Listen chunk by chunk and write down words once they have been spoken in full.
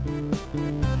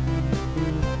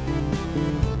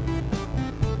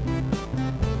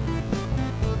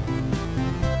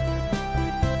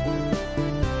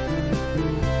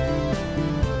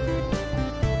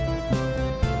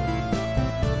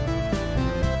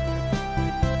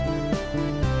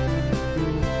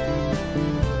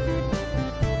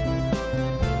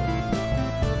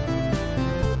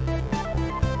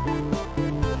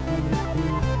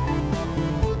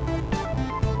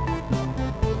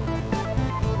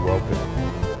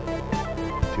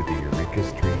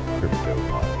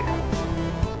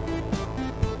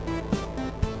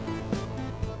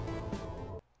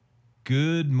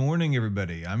Good morning,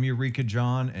 everybody. I'm Eureka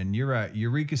John, and you're at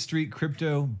Eureka Street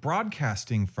Crypto,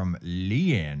 broadcasting from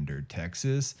Leander,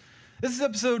 Texas. This is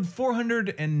episode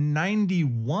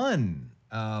 491.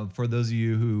 For those of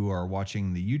you who are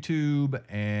watching the YouTube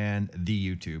and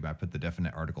the YouTube, I put the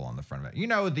definite article on the front of it. You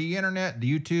know, the internet,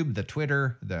 the YouTube, the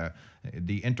Twitter, the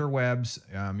interwebs.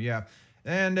 Yeah.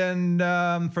 And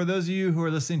for those of you who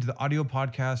are listening to the audio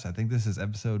podcast, I think this is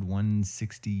episode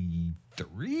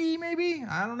 163, maybe?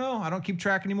 I don't know. I don't keep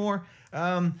track anymore.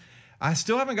 I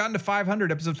still haven't gotten to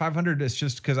 500, episode 500. It's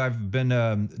just because I've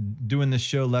been doing this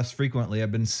show less frequently.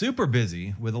 I've been super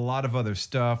busy with a lot of other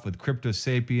stuff, with Crypto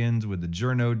Sapiens, with the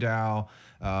Journo DAO.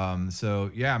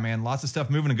 So yeah, man, lots of stuff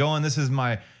moving and going. This is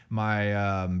my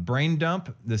brain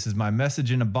dump. This is my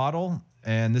message in a bottle.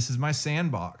 And this is my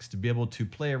sandbox to be able to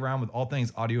play around with all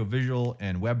things audiovisual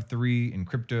and Web3 and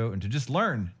crypto and to just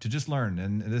learn.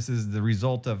 And this is the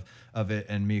result of it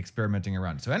and me experimenting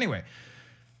around. So anyway,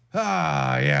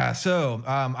 yeah. So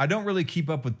I don't really keep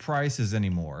up with prices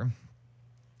anymore.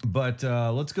 But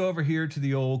let's go over here to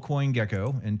the old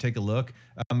CoinGecko and take a look.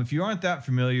 If you aren't that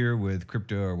familiar with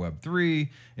crypto or Web3,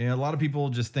 a lot of people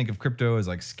just think of crypto as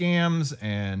like scams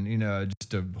and,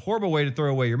 just a horrible way to throw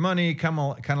away your money, kind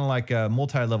of like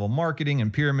multi-level marketing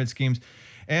and pyramid schemes.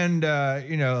 And,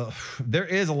 there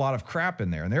is a lot of crap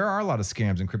in there, and there are a lot of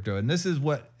scams in crypto. And this is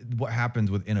what happens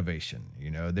with innovation.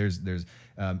 There's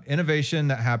innovation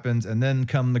that happens, and then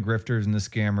come the grifters and the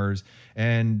scammers.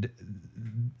 And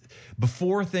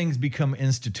before things become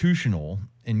institutional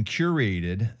and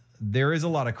curated, there is a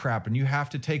lot of crap, and you have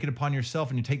to take it upon yourself,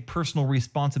 and you take personal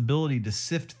responsibility to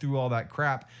sift through all that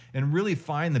crap and really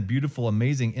find the beautiful,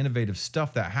 amazing, innovative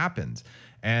stuff that happens.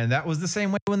 And that was the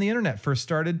same way when the internet first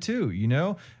started too,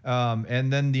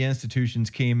 and then the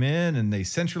institutions came in and they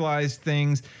centralized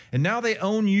things, and now they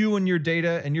own you and your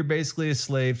data, and you're basically a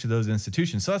slave to those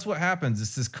institutions. So that's what happens.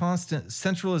 It's this constant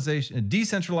centralization,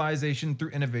 decentralization through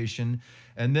innovation.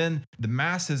 And then the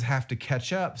masses have to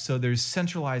catch up. So there's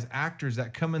centralized actors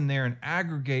that come in there and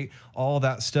aggregate all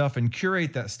that stuff and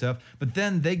curate that stuff. But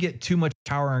then they get too much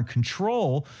power and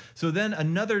control. So then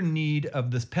another need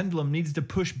of this pendulum needs to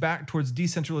push back towards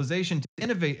decentralization to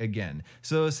innovate again.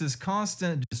 So it's this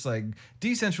constant just like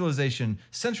decentralization,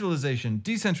 centralization,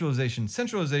 decentralization,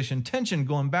 centralization, tension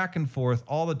going back and forth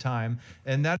all the time.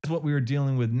 And that's what we are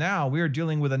dealing with now. We are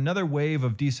dealing with another wave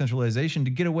of decentralization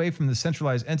to get away from the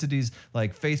centralized entities like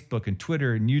Facebook and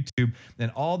Twitter and YouTube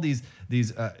and all these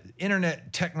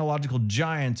internet technological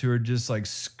giants who are just like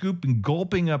scooping,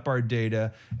 gulping up our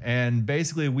data, and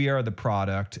basically we are the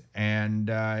product. And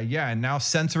and now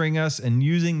censoring us and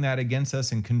using that against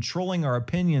us and controlling our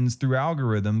opinions through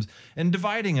algorithms and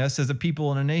dividing us as a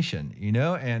people and a nation.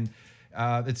 And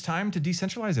it's time to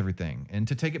decentralize everything and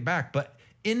to take it back. But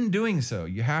in doing so,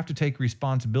 you have to take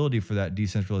responsibility for that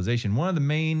decentralization. One of the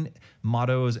main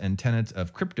mottos and tenets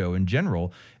of crypto in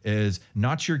general is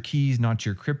not your keys, not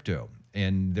your crypto.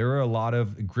 And there are a lot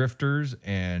of grifters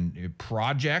and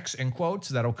projects, in quotes,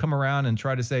 that'll come around and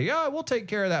try to say, yeah, we'll take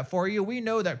care of that for you. We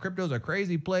know that crypto's a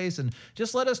crazy place, and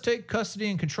just let us take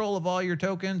custody and control of all your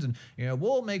tokens. And,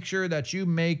 we'll make sure that you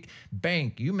make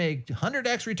bank, you make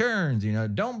 100x returns.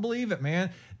 Don't believe it, man.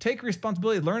 Take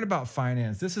responsibility, learn about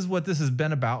finance. This is what this has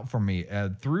been about for me.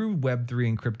 Through Web3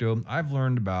 and crypto, I've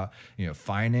learned about,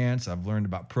 finance. I've learned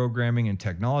about programming and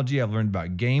technology. I've learned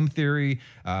about game theory.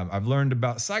 I've learned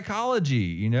about psychology,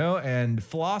 and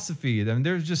philosophy. I mean,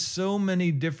 there's just so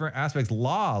many different aspects,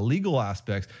 legal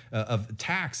aspects of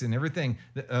tax and everything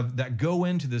that go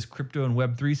into this crypto and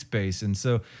Web3 space. And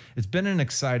so it's been an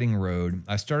exciting road.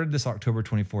 I started this October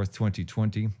 24th,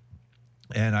 2020.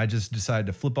 And I just decided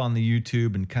to flip on the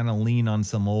YouTube and kind of lean on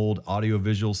some old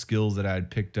audiovisual skills that I had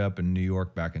picked up in New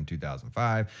York back in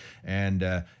 2005. And,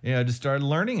 just started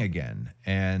learning again.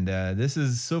 And this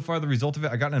is so far the result of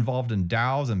it. I got involved in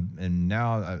DAOs, and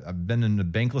now I've been in the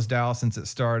Bankless DAO since it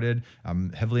started.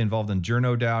 I'm heavily involved in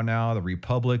Journo DAO now, the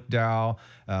Republic DAO,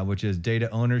 which is data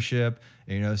ownership.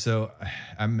 So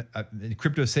I'm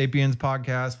Crypto Sapiens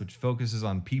podcast, which focuses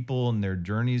on people and their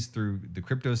journeys through the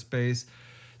crypto space.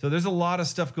 So there's a lot of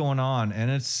stuff going on, and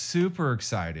it's super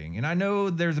exciting. And I know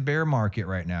there's a bear market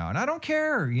right now, and I don't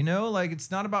care,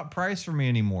 it's not about price for me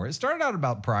anymore. It started out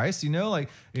about price, I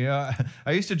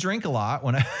used to drink a lot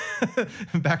when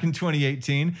back in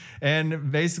 2018.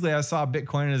 And basically I saw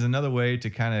Bitcoin as another way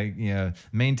to kind of,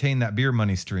 maintain that beer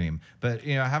money stream. But,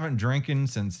 I haven't drinking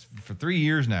for 3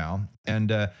 years now.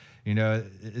 And,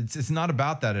 it's not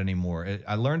about that anymore.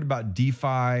 I learned about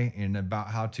DeFi and about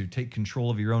how to take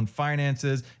control of your own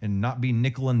finances and not be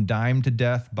nickel and dime to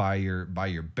death by your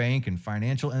bank and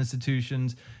financial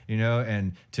institutions,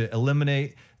 and to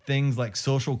eliminate things like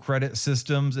social credit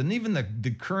systems, and even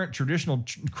the current traditional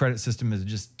credit system is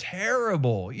just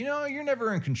terrible. You're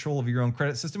never in control of your own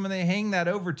credit system, and they hang that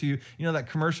over to you. That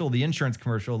commercial, the insurance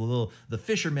commercial, the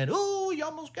fisherman. Oh, you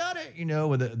almost got it.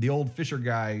 With the old fisher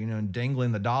guy,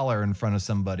 dangling the dollar in front of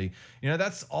somebody.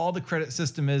 That's all the credit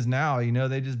system is now.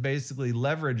 They just basically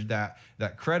leverage that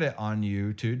credit on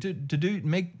you to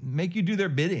make you do their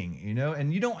bidding.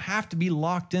 And you don't have to be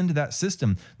locked into that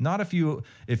system. Not if you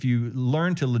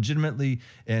learn to legitimately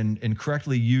and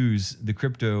correctly use the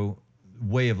crypto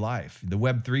way of life, the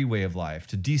Web3 way of life,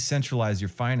 to decentralize your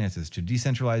finances, to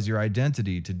decentralize your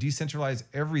identity, to decentralize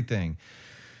everything.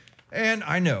 And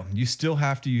I know you still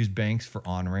have to use banks for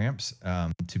on-ramps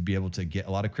to be able to get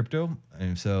a lot of crypto,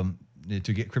 and so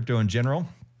to get crypto in general.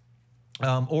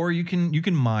 Or you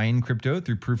can mine crypto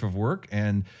through proof of work.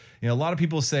 And a lot of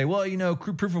people say, well,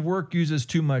 proof of work uses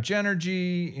too much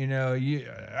energy.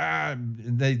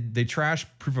 They trash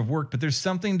proof of work, but there's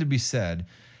something to be said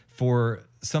for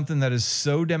something that is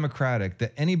so democratic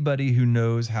that anybody who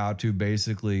knows how to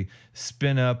basically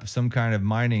spin up some kind of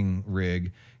mining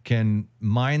rig can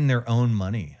mine their own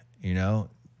money,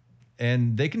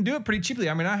 and they can do it pretty cheaply.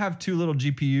 I mean, I have 2 little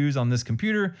GPUs on this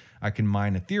computer. I can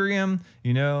mine Ethereum,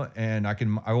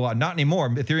 and well, not anymore.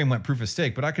 Ethereum went proof of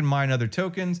stake, but I can mine other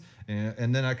tokens,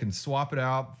 and then I can swap it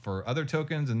out for other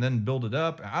tokens and then build it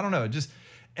up. I don't know. Just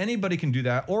anybody can do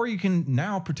that. Or you can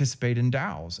now participate in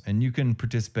DAOs, and you can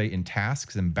participate in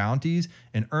tasks and bounties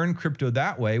and earn crypto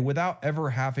that way without ever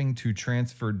having to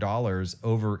transfer dollars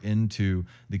over into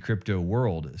the crypto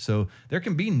world. So there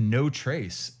can be no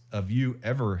trace of you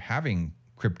ever having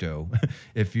crypto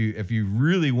if you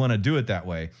really want to do it that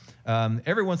way.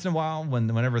 Every once in a while,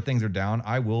 whenever things are down,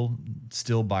 I will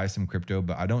still buy some crypto,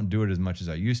 but I don't do it as much as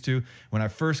I used to. When I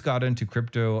first got into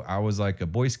crypto, I was like a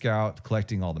Boy Scout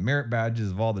collecting all the merit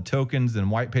badges of all the tokens and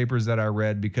white papers that I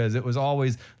read, because it was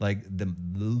always like the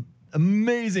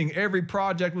amazing. Every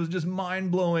project was just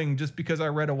mind-blowing just because I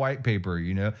read a white paper,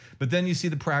 But then you see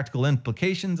the practical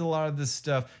implications of a lot of this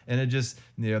stuff, and it just,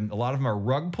 a lot of them are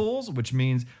rug pulls, which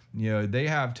means, they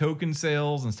have token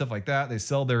sales and stuff like that. They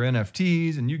sell their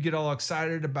NFTs, and you get all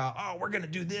excited about, oh, we're going to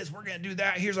do this, we're going to do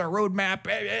that. Here's our roadmap.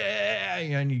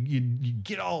 And you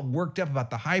get all worked up about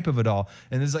the hype of it all.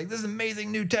 And it's like, this is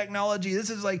amazing new technology. This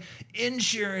is like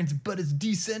insurance, but it's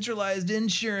decentralized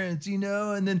insurance,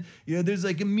 And then, there's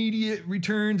like immediate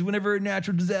returns whenever a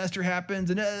natural disaster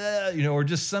happens, and, or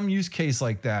just some use case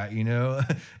like that,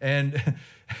 And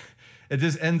it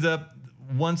just ends up,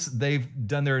 once they've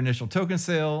done their initial token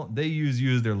sale, they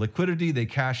use their liquidity, they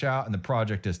cash out, and the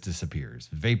project just disappears.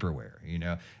 Vaporware,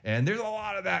 And there's a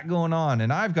lot of that going on,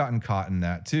 and I've gotten caught in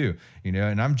that too,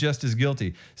 and I'm just as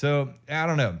guilty. So I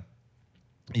don't know.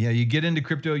 You get into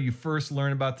crypto, you first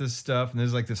learn about this stuff, and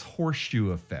there's like this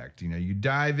horseshoe effect. You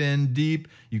dive in deep,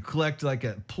 you collect like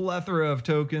a plethora of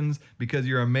tokens because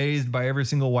you're amazed by every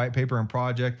single white paper and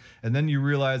project, and then you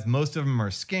realize most of them are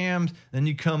scams. Then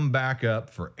you come back up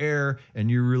for air, and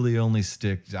you really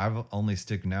I've only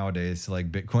stick nowadays to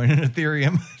like Bitcoin and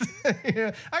Ethereum.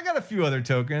 I got a few other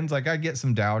tokens, like I get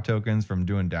some DAO tokens from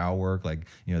doing DAO work, like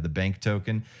the bank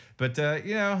token, but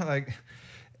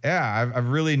yeah, I've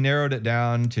really narrowed it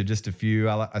down to just a few.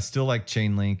 I still like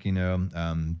Chainlink,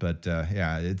 but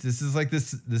this is like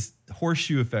this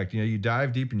horseshoe effect. You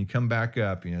dive deep and you come back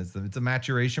up. It's a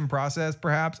maturation process,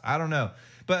 perhaps. I don't know.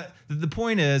 But the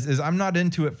point is I'm not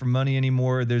into it for money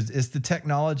anymore. It's the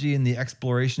technology and the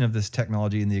exploration of this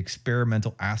technology and the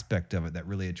experimental aspect of it that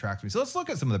really attracts me. So let's look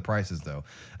at some of the prices, though.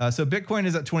 So Bitcoin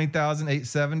is at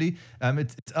 20,870.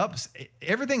 It's up.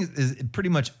 Everything is pretty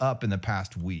much up in the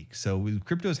past week. So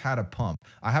crypto's had a pump.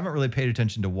 I haven't really paid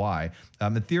attention to why.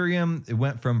 Ethereum, it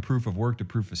went from proof of work to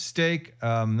proof of stake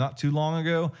not too long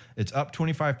ago. It's up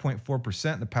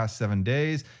 25.4% in the past 7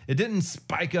 days. It didn't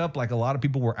spike up like a lot of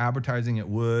people were advertising it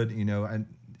would, and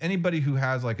anybody who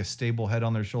has like a stable head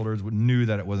on their shoulders knew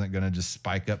that it wasn't going to just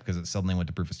spike up because it suddenly went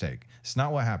to proof of stake. It's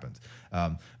not what happens.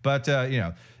 But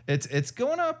it's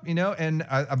going up, and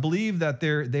I believe that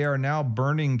they are now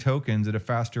burning tokens at a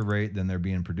faster rate than they're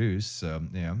being produced. So,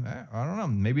 I don't know.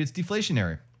 Maybe it's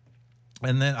deflationary.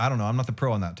 And then, I don't know, I'm not the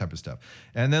pro on that type of stuff.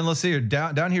 And then let's see here,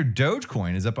 down here,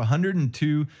 Dogecoin is up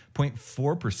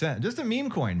 102.4%. Just a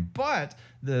meme coin. But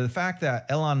the fact that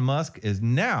Elon Musk is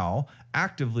now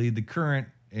actively the current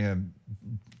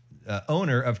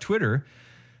owner of Twitter,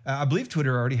 I believe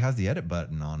Twitter already has the edit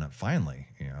button on it, finally.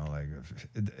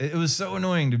 It was so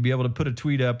annoying to be able to put a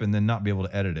tweet up and then not be able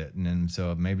to edit it. And then,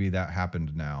 so maybe that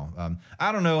happened now.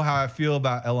 I don't know how I feel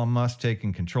about Elon Musk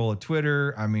taking control of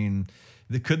Twitter. I mean,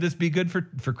 could this be good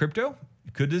for crypto?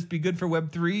 could this be good for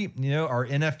Web3? You know, are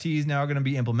NFTs now going to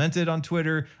be implemented on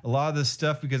Twitter? A lot of this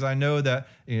stuff, because I know that,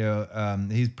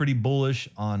 he's pretty bullish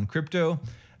on crypto.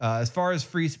 As far as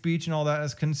free speech and all that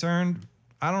is concerned,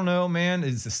 I don't know, man.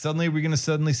 We're going to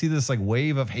suddenly see this like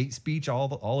wave of hate speech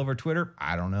all over Twitter?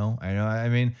 I don't know. I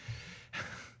mean,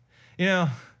 yeah,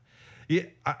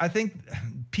 I think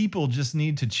people just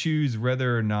need to choose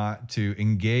whether or not to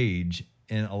engage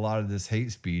in a lot of this hate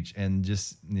speech, and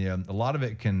just, a lot of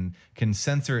it can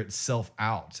censor itself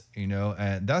out,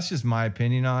 and that's just my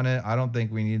opinion on it. I don't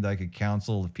think we need like a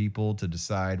council of people to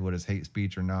decide what is hate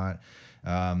speech or not.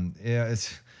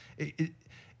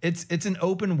 It's an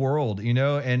open world,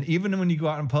 and even when you go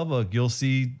out in public, you'll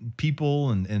see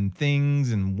people and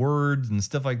things and words and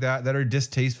stuff like that are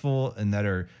distasteful and that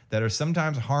are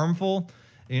sometimes harmful,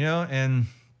 and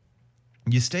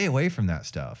you stay away from that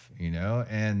stuff,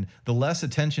 and the less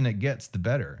attention it gets, the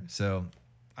better. So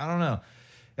I don't know.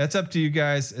 That's up to you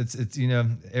guys. It's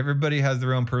everybody has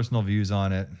their own personal views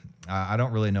on it. I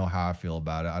don't really know how I feel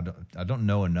about it. I don't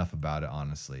know enough about it,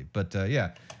 honestly. But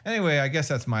yeah. Anyway, I guess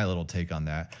that's my little take on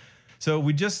that. So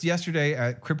we just yesterday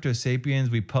at Crypto Sapiens,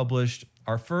 we published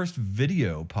our first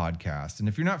video podcast. And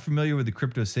if you're not familiar with the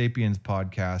Crypto Sapiens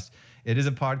podcast, it is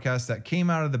a podcast that came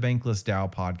out of the Bankless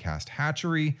DAO podcast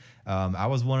hatchery. I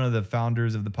was one of the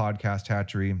founders of the podcast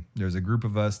hatchery. There's a group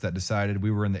of us that decided,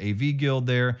 we were in the AV guild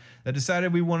there, that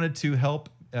decided we wanted to help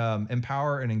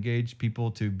empower and engage people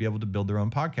to be able to build their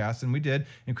own podcasts, and we did.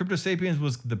 And Crypto Sapiens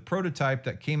was the prototype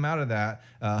that came out of that.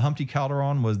 Humpty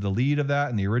Calderon was the lead of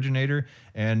that and the originator.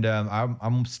 And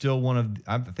I'm still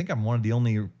I think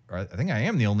I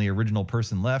am the only original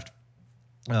person left.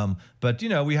 But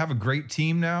we have a great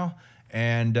team now,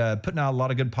 and putting out a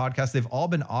lot of good podcasts. They've all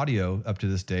been audio up to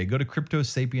this day. Go to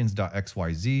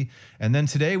cryptosapiens.xyz. And then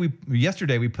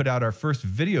yesterday we put out our first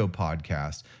video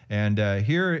podcast. And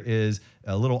here is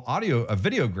a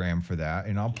videogram for that.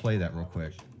 And I'll play that real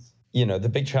quick. The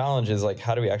big challenge is like,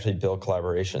 how do we actually build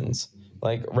collaborations?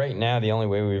 Like right now, the only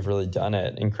way we've really done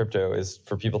it in crypto is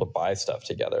for people to buy stuff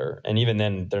together. And even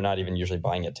then, they're not even usually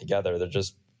buying it together. They're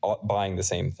just buying the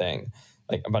same thing.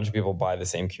 Like a bunch of people buy the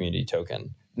same community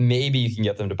token. Maybe you can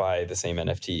get them to buy the same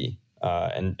NFT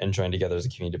and join together as a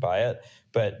community to buy it.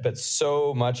 But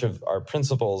so much of our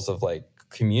principles of like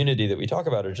community that we talk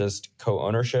about are just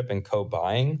co-ownership and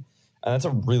co-buying. And that's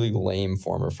a really lame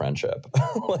form of friendship.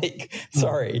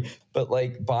 Sorry, but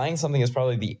like buying something is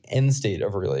probably the end state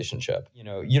of a relationship.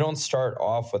 You don't start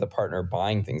off with a partner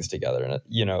buying things together.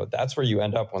 And, that's where you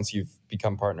end up once you've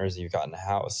become partners and you've gotten a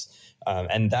house.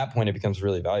 And at that point, it becomes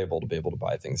really valuable to be able to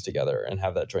buy things together and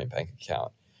have that joint bank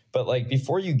account. But like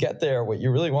before you get there, what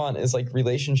you really want is like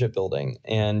relationship building,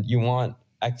 and you want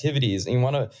activities, and you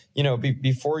want to,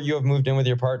 before you have moved in with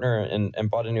your partner and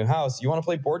bought a new house, you want to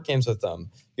play board games with them.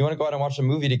 You want to go out and watch a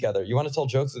movie together. You want to tell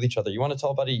jokes with each other. You want to tell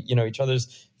about, each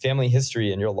other's family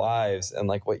history and your lives and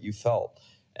like what you felt.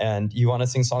 And you want to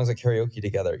sing songs at karaoke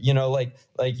together. Like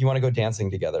you want to go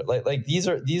dancing together. Like these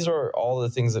are all the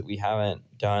things that we haven't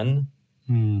done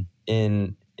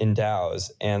in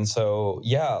DAOs. And so,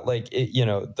 yeah, like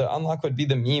the unlock would be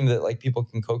the meme that like people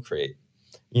can co-create.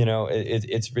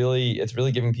 It's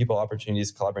really giving people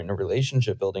opportunities to collaborate in a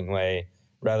relationship building way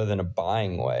rather than a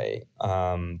buying way,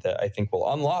 that I think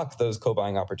will unlock those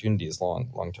co-buying opportunities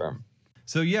long term.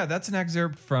 So yeah, that's an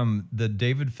excerpt from the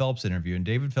David Phelps interview. And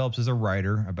David Phelps is a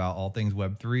writer about all things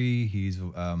Web3. He's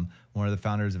one of the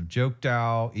founders of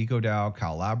JokeDAO,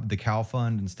 EcoDAO, the Cow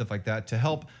Fund, and stuff like that to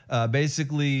help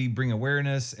basically bring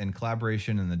awareness and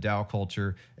collaboration in the DAO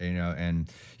culture,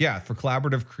 and yeah, for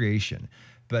collaborative creation.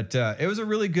 But it was a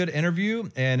really good interview,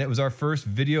 and it was our first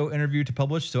video interview to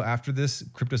publish. So after this,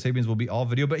 Crypto Sapiens will be all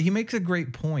video. But he makes a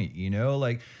great point,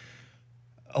 like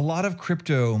a lot of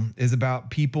crypto is about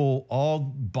people all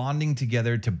bonding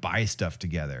together to buy stuff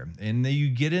together. And then you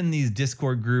get in these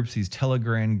Discord groups, these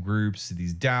Telegram groups,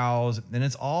 these DAOs, and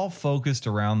it's all focused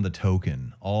around the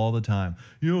token all the time.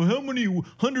 How many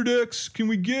 100x can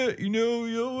we get?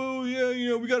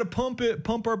 We got to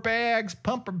pump our bags,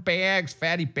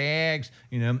 fatty bags,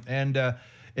 and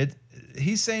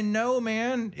he's saying, no,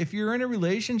 man, if you're in a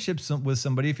relationship with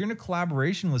somebody, if you're in a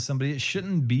collaboration with somebody, it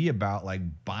shouldn't be about like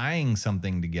buying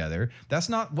something together. That's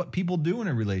not what people do in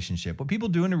a relationship. What people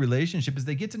do in a relationship is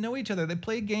they get to know each other. They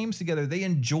play games together. They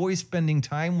enjoy spending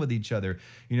time with each other.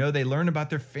 They learn about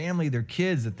their family, their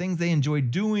kids, the things they enjoy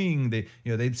doing. They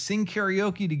sing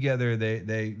karaoke together.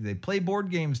 They play board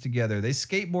games together. They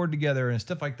skateboard together and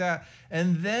stuff like that.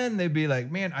 And then they'd be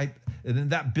like, man, and then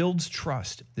that builds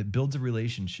trust. That builds a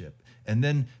relationship. And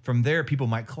then from there, people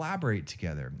might collaborate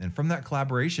together. And from that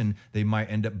collaboration, they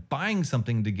might end up buying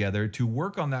something together to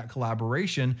work on that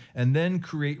collaboration and then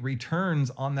create returns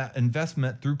on that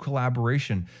investment through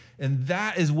collaboration. And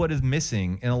that is what is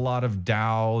missing in a lot of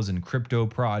DAOs and crypto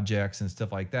projects and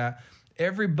stuff like that.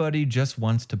 Everybody just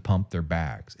wants to pump their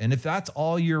bags. And if that's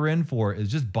all you're in for is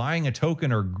just buying a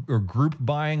token or group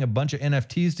buying a bunch of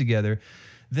NFTs together,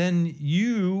 then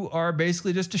you are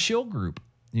basically just a shill group,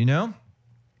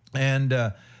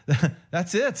 And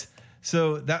that's it.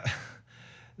 So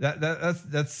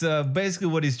that's basically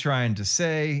what he's trying to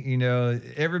say.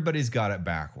 Everybody's got it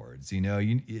backwards.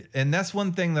 And that's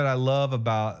one thing that I love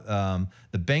about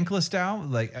the Bankless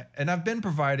DAO. And I've been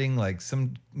providing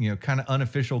some kind of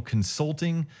unofficial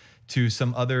consulting to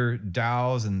some other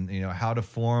DAOs and how to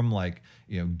form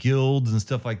guilds and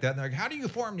stuff like that. And they're like, how do you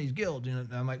form these guilds? And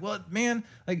I'm like, well, man,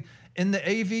 in the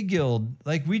AV guild,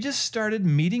 we just started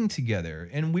meeting together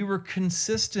and we were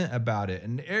consistent about it.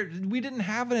 And we didn't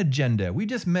have an agenda. We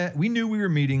just met. We knew we were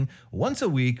meeting once a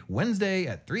week, Wednesday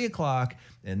at 3:00.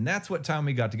 And that's what time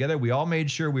we got together. We all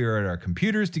made sure we were at our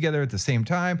computers together at the same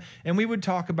time. And we would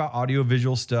talk about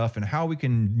audiovisual stuff and how we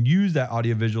can use that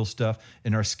audiovisual stuff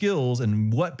in our skills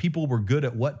and what people were good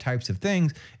at what types of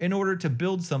things in order to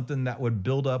build something that would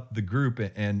build up the group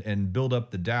and build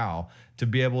up the DAO to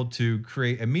be able to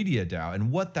create a media DAO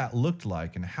and what that looked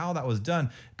like and how that was done.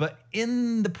 But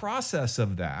in the process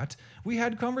of that, we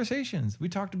had conversations. We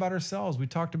talked about ourselves. We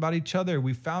talked about each other.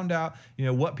 We found out,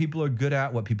 what people are good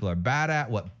at, what people are bad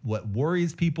at, what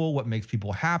worries people, what makes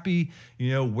people happy,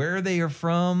 where they are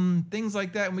from, things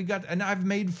like that. And I've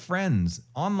made friends,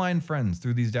 online friends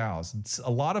through these DAOs. A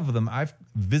lot of them I've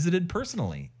visited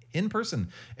personally. In person.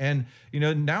 And,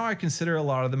 now I consider a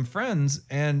lot of them friends,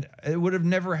 and it would have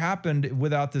never happened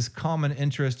without this common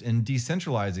interest in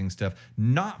decentralizing stuff,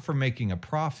 not for making a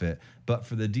profit, but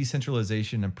for the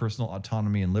decentralization and personal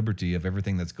autonomy and liberty of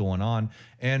everything that's going on.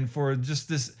 And for just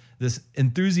this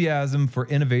enthusiasm for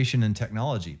innovation and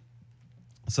technology.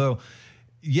 So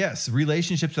yes,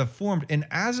 relationships have formed. And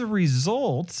as a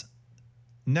result,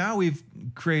 now we've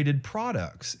created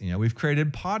products, we've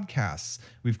created podcasts,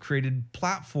 we've created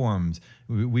platforms,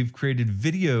 we've created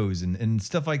videos and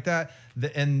stuff like that.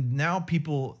 And now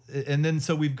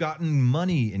so we've gotten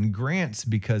money and grants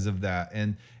because of that.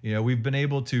 And, we've been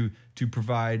able to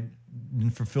provide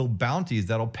and fulfill bounties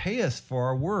that'll pay us for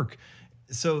our work.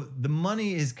 So the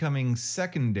money is coming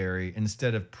secondary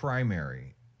instead of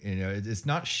primary. It's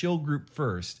not shill group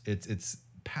first. It's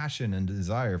passion and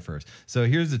desire first. So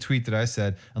here's the tweet that I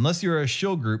said: unless you're a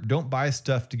shill group, don't buy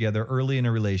stuff together early in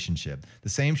a relationship. The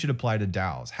same should apply to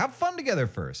DAOs. Have fun together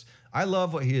first. I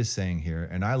love what he is saying here,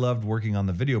 and I loved working on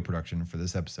the video production for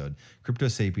this episode. Crypto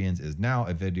Sapiens is now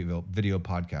a video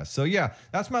podcast. So yeah,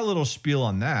 that's my little spiel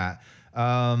on that.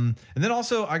 And then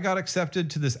also I got accepted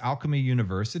to this Alchemy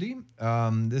University.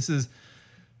 This is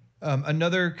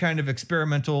another kind of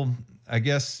experimental, I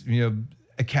guess,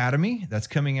 academy that's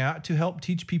coming out to help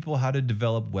teach people how to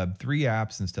develop Web3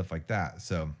 apps and stuff like that.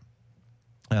 So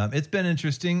it's been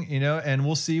interesting, and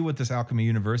we'll see what this Alchemy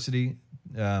University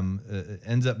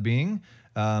ends up being.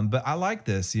 But I like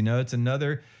this, it's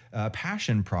another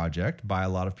passion project by a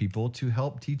lot of people to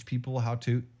help teach people how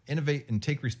to innovate and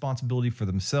take responsibility for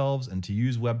themselves and to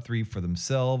use Web3 for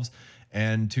themselves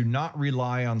and to not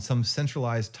rely on some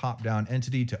centralized top-down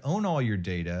entity to own all your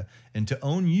data and to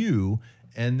own you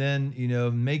and then,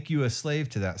 make you a slave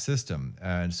to that system.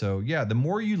 And so, yeah, the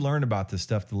more you learn about this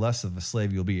stuff, the less of a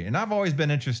slave you'll be. And I've always been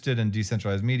interested in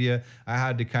decentralized media. I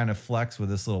had to kind of flex with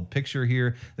this little picture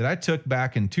here that I took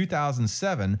back in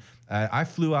 2007. I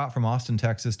flew out from Austin,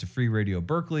 Texas to Free Radio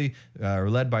Berkeley,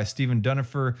 led by Stephen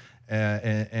Dunifer,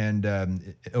 and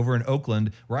over in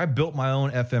Oakland, where I built my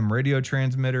own FM radio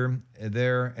transmitter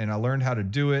there, and I learned how to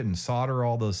do it and solder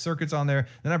all those circuits on there.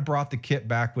 Then I brought the kit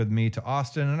back with me to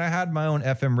Austin, and I had my own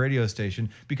FM radio station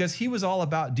because he was all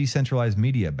about decentralized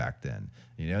media back then.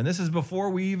 And this is before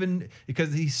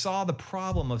because he saw the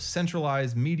problem of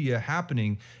centralized media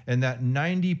happening, and that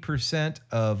 90%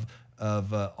 of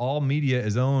all media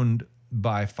is owned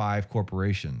by 5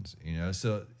 corporations.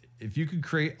 So if you could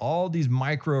create all these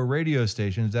micro radio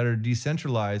stations that are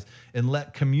decentralized and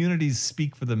let communities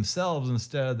speak for themselves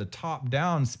instead of the top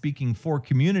down speaking for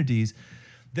communities,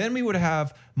 then we would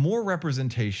have more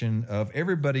representation of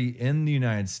everybody in the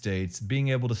United States being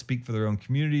able to speak for their own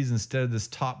communities instead of this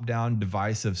top-down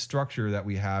divisive structure that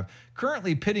we have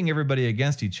currently pitting everybody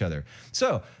against each other.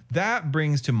 So that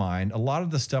brings to mind a lot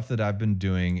of the stuff that I've been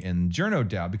doing in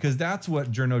JournoDAO, because that's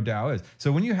what JournoDAO is.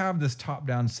 So when you have this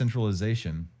top-down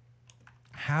centralization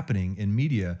happening in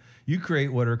media, you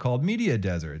create what are called media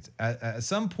deserts. At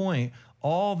some point,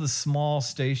 all the small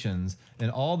stations and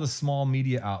all the small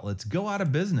media outlets go out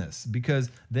of business because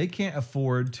they can't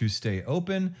afford to stay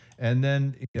open. And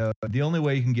then the only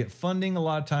way you can get funding a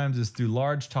lot of times is through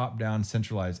large top-down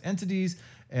centralized entities.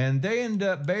 And they end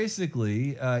up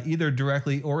basically either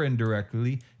directly or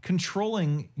indirectly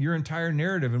controlling your entire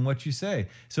narrative and what you say.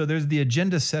 So there's the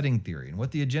agenda setting theory. And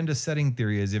what the agenda setting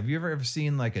theory is, if you've ever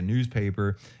seen like a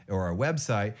newspaper or a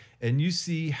website and you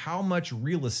see how much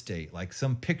real estate, like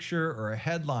some picture or a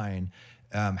headline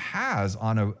has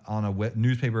on a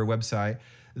newspaper or website,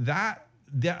 that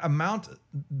amount,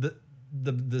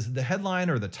 the headline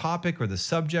or the topic or the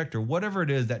subject or whatever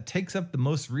it is that takes up the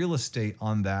most real estate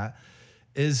on that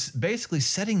is basically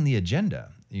setting the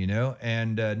agenda,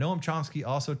 and Noam Chomsky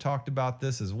also talked about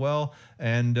this as well.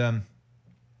 And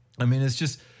I mean, it's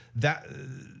just that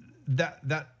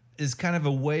is kind of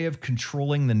a way of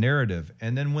controlling the narrative.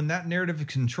 And then when that narrative is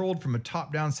controlled from a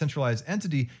top-down centralized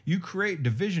entity, you create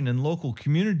division in local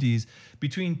communities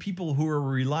between people who are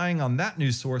relying on that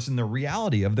news source and the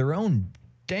reality of their own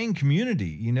dang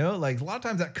community. Like a lot of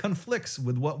times that conflicts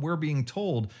with what we're being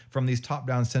told from these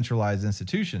top-down centralized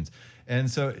institutions. And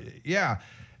so,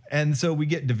 and so we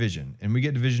get division, and we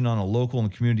get division on a local and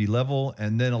community level.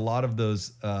 And then a lot of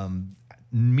those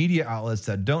media outlets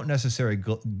that don't necessarily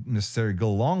go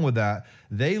along with that,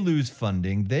 they lose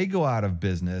funding, they go out of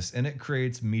business, and it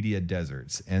creates media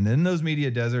deserts. And in those media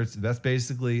deserts, that's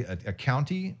basically a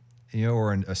county,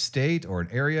 or a state or an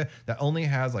area that only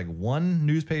has like one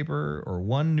newspaper or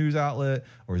one news outlet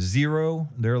or zero.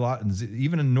 There are a lot,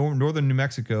 even in northern New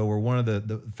Mexico, where one of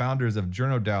the founders of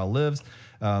Journal Dow lives.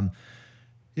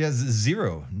 He has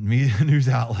zero news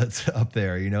outlets up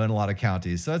there, in a lot of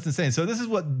counties. So that's insane. So this is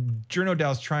what Journal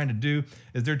Dow is trying to do,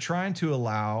 is they're trying to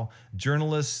allow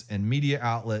journalists and media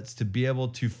outlets to be able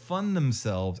to fund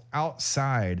themselves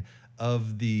outside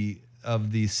of the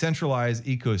centralized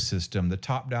ecosystem, the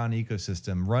top-down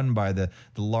ecosystem run by the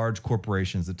large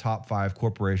corporations, the top 5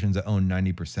 corporations that own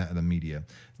 90% of the media.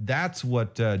 That's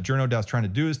what Journal Dow is trying to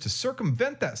do, is to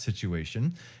circumvent that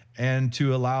situation and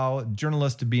to allow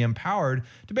journalists to be empowered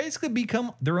to basically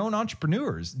become their own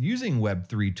entrepreneurs using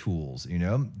Web3 tools,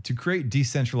 to create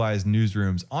decentralized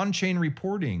newsrooms, on-chain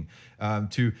reporting,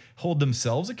 to hold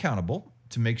themselves accountable,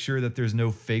 to make sure that there's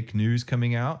no fake news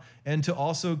coming out, and to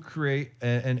also create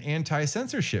an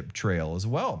anti-censorship trail as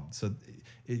well. So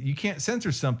you can't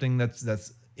censor something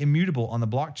that's immutable on the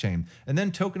blockchain, and then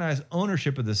tokenize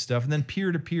ownership of this stuff, and then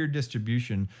peer-to-peer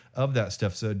distribution of that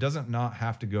stuff, so it doesn't not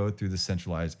have to go through the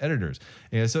centralized editors.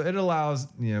 So it allows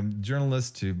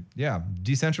journalists to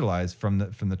decentralize from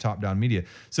the top-down media.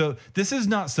 So this is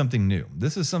not something new.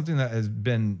 This is something that has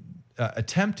been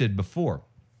attempted before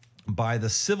by the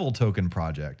Civil Token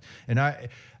Project. And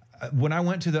when I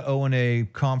went to the ONA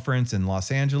conference in Los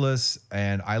Angeles,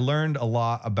 and I learned a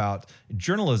lot about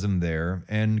journalism there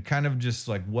and kind of just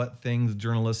like what things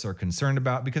journalists are concerned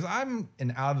about, because I'm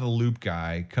an out of the loop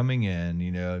guy coming in,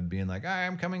 being like,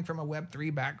 I'm coming from a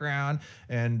Web3 background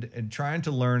and trying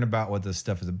to learn about what this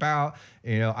stuff is about.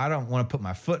 I don't want to put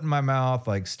my foot in my mouth,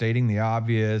 like stating the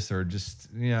obvious, or just,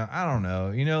 I don't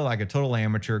know, like a total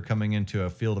amateur coming into a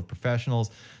field of professionals.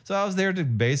 So I was there to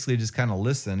basically just kind of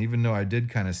listen, even though I did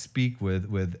kind of speak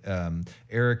with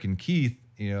Eric and Keith,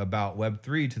 about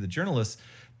Web3 to the journalists.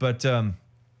 But a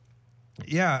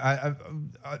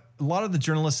lot of the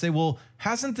journalists say, well,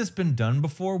 hasn't this been done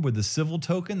before with the Civil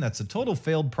Token? That's a total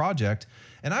failed project.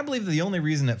 And I believe that the only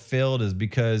reason it failed is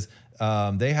because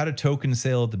they had a token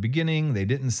sale at the beginning. They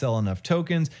didn't sell enough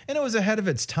tokens, and it was ahead of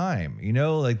its time.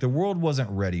 Like the world wasn't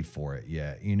ready for it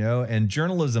yet, and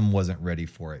journalism wasn't ready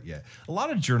for it yet. A lot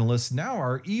of journalists now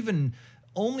are even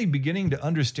only beginning to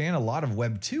understand a lot of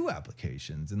Web 2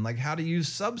 applications and like how to use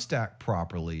Substack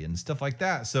properly and stuff like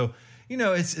that. So,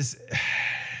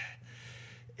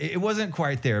 it wasn't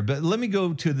quite there. But let me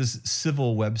go to this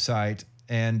Civil website.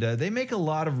 And they make a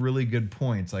lot of really good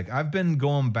points. Like I've been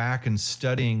going back and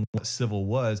studying what Civil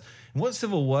was. And what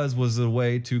Civil was a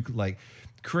way to like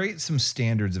create some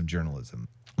standards of journalism.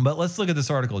 But let's look at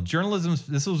this article.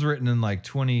 This was written in like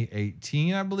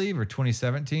 2018, I believe, or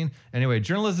 2017. Anyway,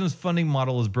 journalism's funding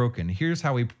model is broken. Here's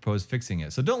how we propose fixing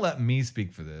it. So don't let me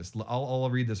speak for this. I'll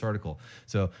read this article.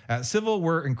 So at Civil,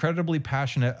 we're incredibly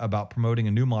passionate about promoting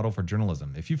a new model for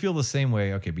journalism. If you feel the same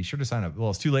way, okay, be sure to sign up. Well,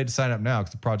 it's too late to sign up now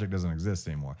because the project doesn't exist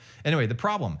anymore. Anyway, the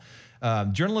problem.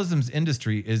 Journalism's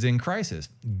industry is in crisis.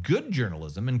 Good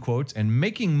journalism, in quotes, and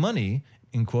making money,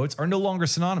 in quotes, are no longer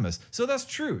synonymous. So that's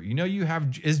true.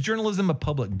 Is journalism a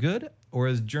public good or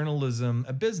is journalism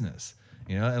a business?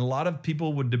 And a lot of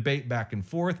people would debate back and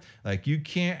forth. Like, you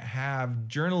can't have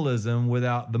journalism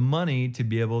without the money to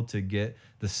be able to get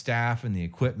the staff and the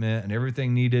equipment and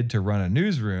everything needed to run a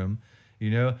newsroom.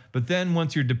 But then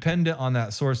once you're dependent on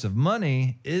that source of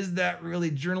money, is that really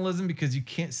journalism? Because you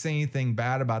can't say anything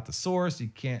bad about the source. You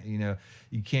can't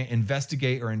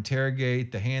investigate or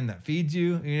interrogate the hand that feeds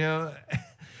you,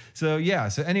 So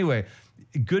anyway,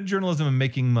 good journalism and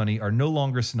making money are no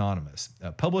longer synonymous.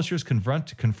 Publishers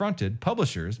confronted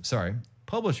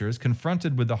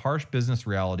with the harsh business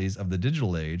realities of the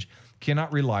digital age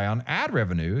cannot rely on ad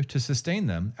revenue to sustain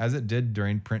them as it did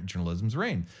during print journalism's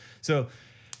reign. So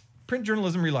print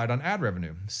journalism relied on ad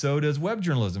revenue. So does web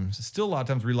journalism. Still a lot of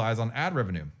times relies on ad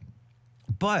revenue.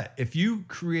 But if you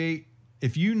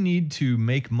need to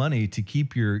make money to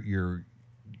keep your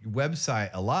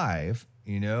website alive,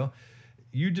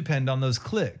 you depend on those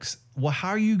clicks. Well, how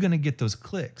are you going to get those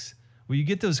clicks? Well, you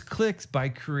get those clicks by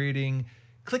creating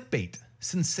clickbait,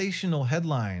 sensational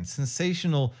headlines,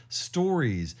 sensational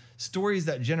stories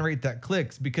that generate that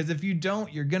clicks. Because if you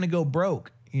don't, you're going to go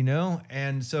broke.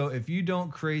 And so if you don't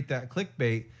create that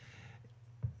clickbait,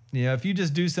 if you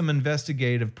just do some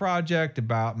investigative project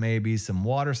about maybe some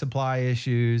water supply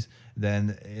issues,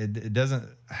 then it doesn't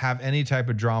have any type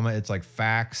of drama. It's like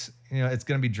facts, it's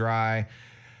going to be dry.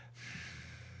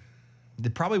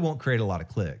 It probably won't create a lot of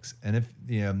clicks. And if,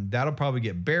 that'll probably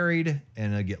get buried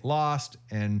and it'll get lost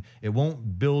and it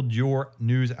won't build your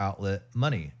news outlet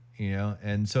money,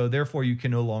 and so therefore you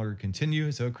can no longer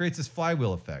continue. So it creates this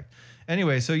flywheel effect.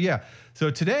 Anyway, so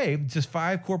today, just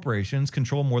 5 corporations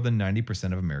control more than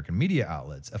 90% of American media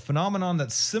outlets, a phenomenon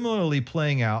that's similarly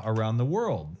playing out around the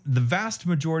world. The vast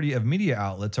majority of media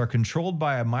outlets are controlled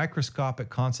by a microscopic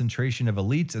concentration of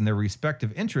elites, and their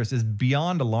respective interests is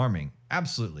beyond alarming.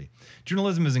 Absolutely.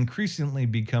 Journalism is increasingly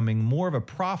becoming more of a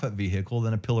profit vehicle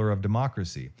than a pillar of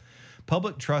democracy.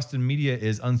 Public trust in media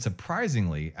is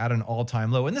unsurprisingly at an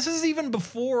all-time low. And this is even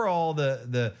before all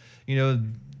the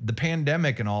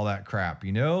pandemic and all that crap,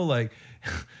 like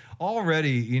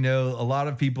already, a lot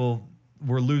of people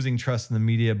were losing trust in the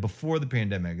media before the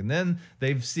pandemic. And then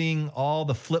they've seen all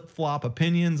the flip-flop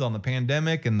opinions on the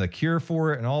pandemic and the cure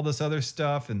for it and all this other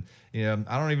stuff. And,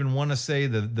 I don't even want to say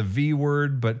the V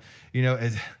word, but,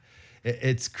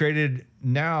 it's created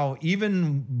now,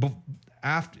 even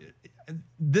after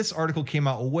this article came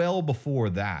out well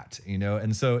before that,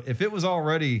 and so if it was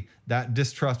already that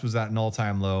distrust was at an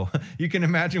all-time low, you can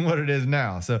imagine what it is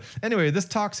now. So anyway, this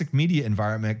toxic media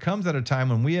environment comes at a time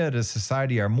when we as a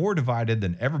society are more divided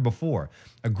than ever before.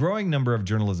 A growing number of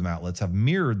journalism outlets have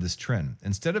mirrored this trend.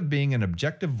 Instead of being an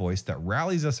objective voice that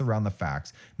rallies us around the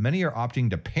facts, many are opting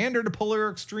to pander to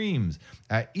polar extremes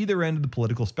at either end of the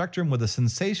political spectrum with a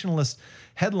sensationalist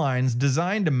headlines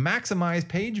designed to maximize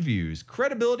page views.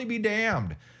 Credibility be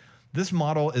damned. This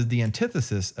model is the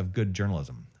antithesis of good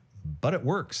journalism, but it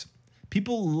works.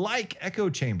 People like echo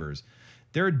chambers.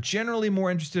 They're generally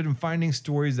more interested in finding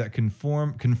stories that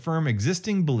confirm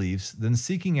existing beliefs than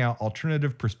seeking out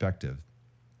alternative perspective.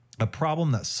 A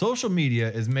problem that social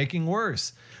media is making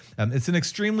worse. It's an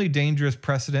extremely dangerous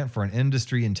precedent for an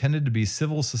industry intended to be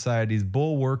civil society's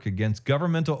bulwark against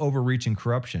governmental overreach and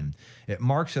corruption. It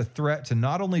marks a threat to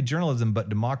not only journalism, but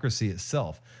democracy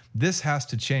itself. This has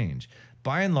to change.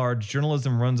 By and large,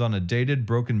 journalism runs on a dated,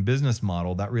 broken business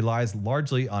model that relies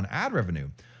largely on ad revenue.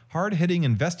 Hard-hitting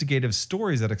investigative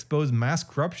stories that expose mass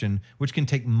corruption, which can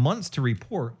take months to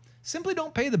report, simply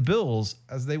don't pay the bills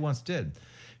as they once did.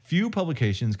 Few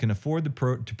publications can afford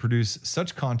to produce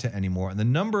such content anymore, and the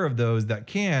number of those that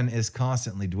can is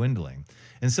constantly dwindling.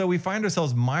 And so we find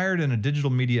ourselves mired in a digital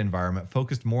media environment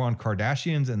focused more on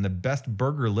Kardashians and the best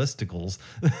burger listicles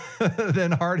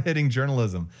than hard-hitting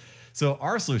journalism. So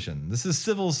our solution, this is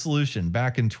Civil's solution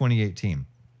back in 2018.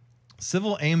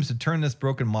 Civil aims to turn this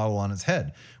broken model on its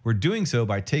head. We're doing so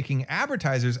by taking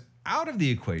advertisers out of the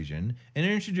equation and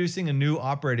introducing a new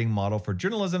operating model for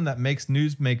journalism that makes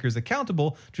newsmakers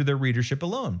accountable to their readership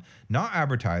alone. Not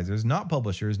advertisers, not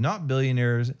publishers, not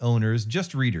billionaires, owners,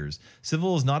 just readers.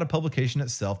 Civil is not a publication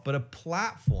itself, but a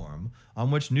platform on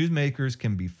which newsmakers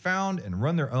can be found and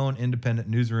run their own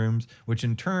independent newsrooms, which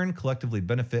in turn collectively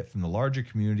benefit from the larger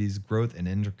community's growth and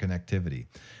interconnectivity.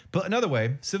 But another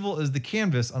way, Civil is the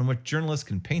canvas on which journalists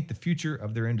can paint the future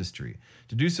of their industry.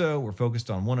 To do so, we're focused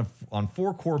on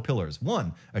 4 core pillars.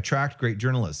 1, attract great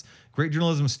journalists. Great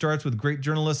journalism starts with great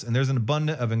journalists, and there's an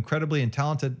abundance of incredibly and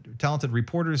talented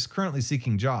reporters currently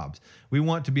seeking jobs. We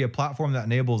want to be a platform that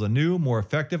enables a new, more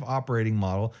effective operating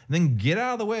model, and then get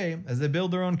out of the way as they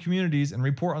build their own communities and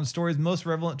report on stories most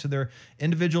relevant to their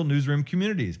individual newsroom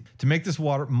communities. To make this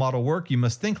model work, you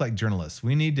must think like journalists.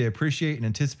 We need to appreciate and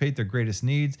anticipate their greatest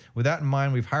needs. With that in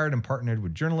mind, we've hired and partnered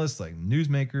with journalists like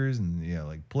newsmakers and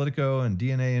like Politico and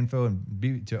DNA Info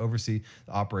and to oversee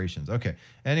the operations. Okay.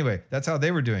 Anyway, that's how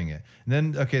they were doing it. And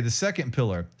then, okay, the second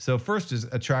pillar. So first is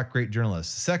attract great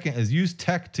journalists. Second is use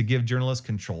tech to give journalists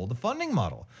control of the funding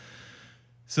model.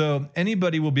 So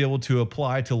anybody will be able to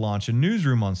apply to launch a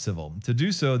newsroom on Civil. To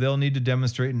do so, they'll need to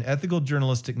demonstrate an ethical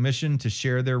journalistic mission to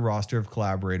share their roster of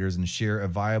collaborators and share a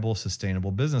viable,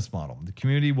 sustainable business model. The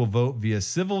community will vote via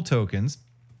Civil tokens.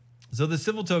 So the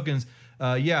Civil tokens,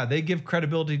 they give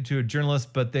credibility to a journalist,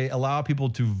 but they allow people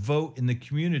to vote in the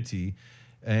community.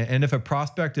 And if a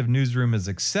prospective newsroom is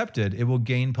accepted, it will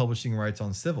gain publishing rights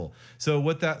on Civil. So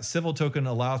what that Civil token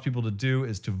allows people to do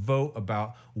is to vote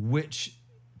about which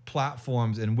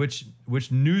platforms and which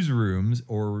newsrooms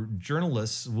or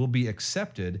journalists will be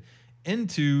accepted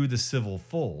into the Civil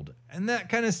fold. And that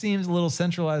kind of seems a little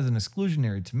centralized and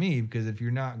exclusionary to me, because if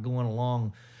you're not going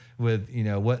along with,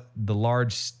 what the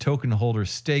large token holder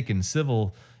stake in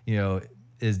Civil,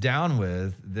 is down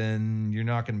with, then you're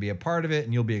not going to be a part of it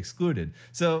and you'll be excluded.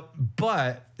 So,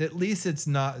 but at least it's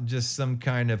not just some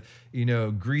kind of,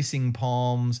 greasing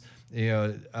palms,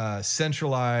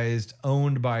 centralized,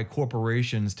 owned by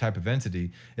corporations type of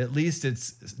entity. At least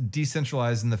it's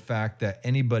decentralized in the fact that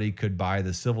anybody could buy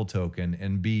the Civil token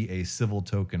and be a Civil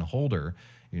token holder,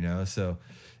 so.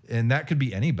 And that could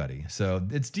be anybody. So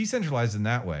it's decentralized in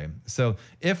that way. So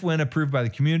if, when approved by the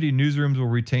community, newsrooms will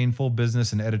retain full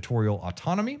business and editorial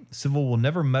autonomy. Civil will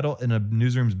never meddle in a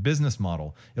newsroom's business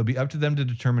model. It'll be up to them to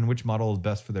determine which model is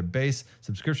best for their base.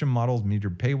 Subscription models,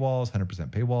 metered paywalls, 100%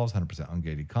 paywalls, 100%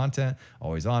 ungated content,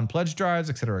 always on pledge drives,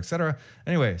 et cetera, et cetera.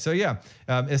 Anyway, so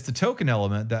it's the token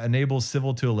element that enables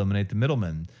Civil to eliminate the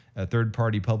middlemen,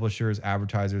 third-party publishers,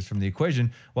 advertisers from the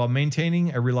equation, while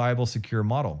maintaining a reliable, secure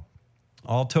model.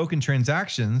 All token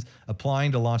transactions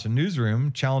applying to launch a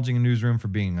newsroom, challenging a newsroom for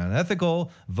being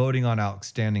unethical, voting on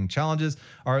outstanding challenges,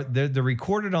 they're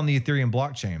recorded on the Ethereum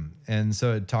blockchain. And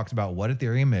so it talks about what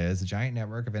Ethereum is, a giant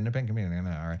network of independent community.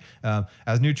 All right.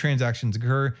 As new transactions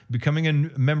occur, becoming a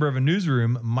member of a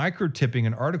newsroom, micro-tipping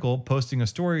an article, posting a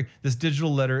story, this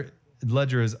digital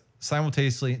ledger is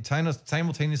simultaneously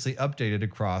updated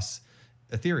across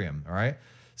Ethereum. All right.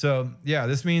 So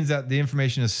this means that the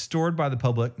information is stored by the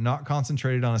public, not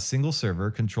concentrated on a single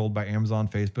server controlled by Amazon,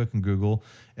 Facebook, and Google,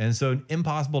 and so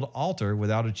impossible to alter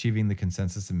without achieving the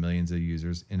consensus of millions of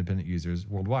users, independent users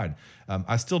worldwide.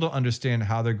 I still don't understand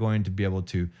how they're going to be able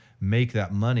to make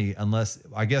that money unless,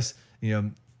 I guess,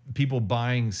 people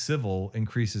buying Civil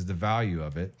increases the value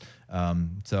of it.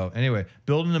 So anyway,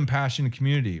 build an impassioned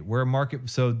community where a market.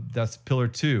 So that's pillar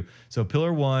 2. So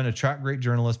pillar 1, attract great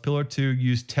journalists. Pillar 2,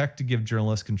 use tech to give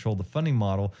journalists control the funding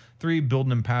model. 3, build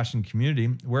an impassioned community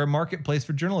where a marketplace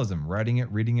for journalism, writing it,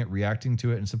 reading it, reacting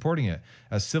to it, and supporting it.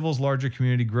 As Civil's larger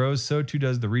community grows, so too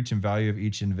does the reach and value of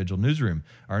each individual newsroom.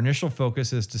 Our initial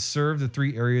focus is to serve the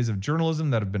 3 areas of journalism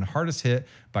that have been hardest hit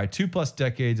by 2+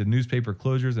 decades of newspaper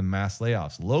closures and mass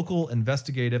layoffs: local,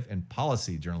 investigative, and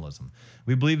policy journalism.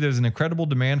 We believe there's an incredible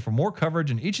demand for more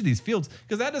coverage in each of these fields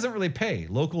because that doesn't really pay.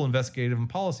 Local, investigative, and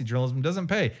policy journalism doesn't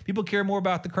pay. People care more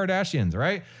about the Kardashians,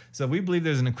 right? So we believe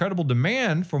there's an incredible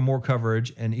demand for more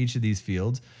coverage in each of these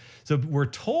fields. So we're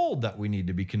told that we need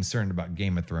to be concerned about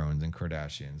Game of Thrones and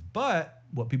Kardashians. But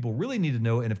what people really need to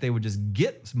know, and if they would just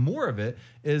get more of it,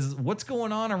 is what's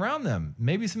going on around them.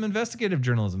 Maybe some investigative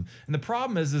journalism. And the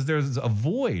problem is there's a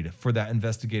void for that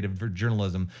investigative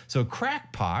journalism. So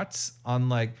crackpots on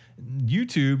like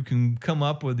YouTube can come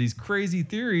up with these crazy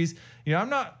theories. I'm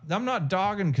not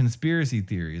dogging conspiracy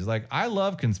theories. Like, I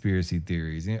love conspiracy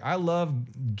theories. I love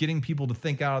getting people to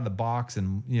think out of the box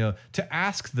and to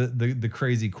ask the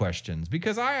crazy questions,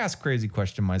 because I ask crazy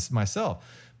questions myself.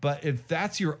 But if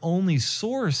that's your only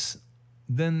source,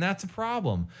 then that's a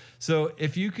problem. So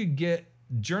if you could get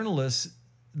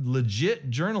legit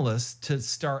journalists to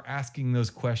start asking those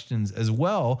questions as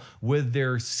well, with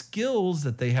their skills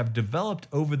that they have developed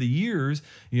over the years,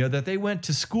 that they went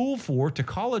to school to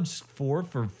college for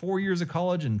 4 years of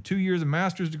college and 2 years of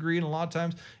master's degree, and a lot of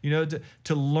times,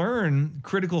 to learn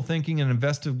critical thinking and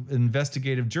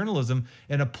investigative journalism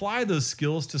and apply those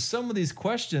skills to some of these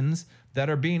questions that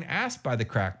are being asked by the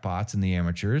crackpots and the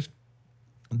amateurs,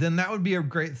 then that would be a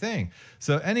great thing.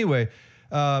 So anyway,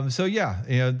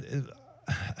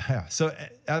 yeah. So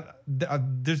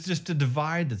there's just a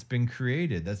divide that's been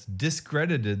created that's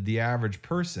discredited the average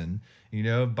person,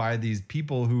 by these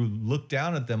people who look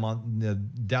down at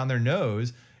them down their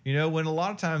nose. When a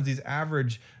lot of times these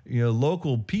average,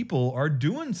 local people are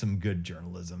doing some good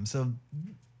journalism. So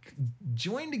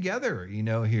join together,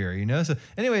 here. So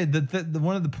anyway, the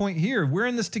one of the point here, we're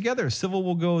in this together. Civil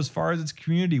will go as far as its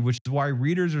community, which is why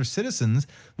readers or citizens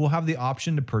will have the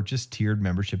option to purchase tiered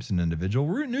memberships in individual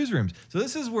newsrooms. So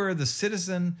this is where the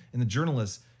citizen and the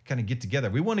journalists kind of get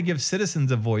together. We want to give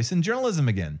citizens a voice in journalism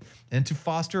again, and to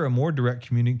foster a more direct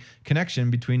connection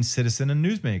between citizen and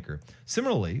newsmaker.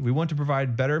 Similarly, we want to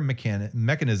provide better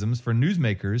mechanisms for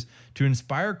newsmakers to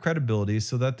inspire credibility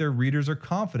so that their readers are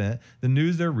confident the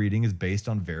news they're reading is based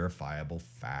on verifiable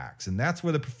facts. And that's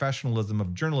where the professionalism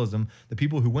of journalism, the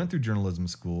people who went through journalism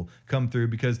school, come through,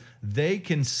 because they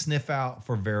can sniff out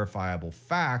for verifiable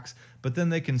facts, but then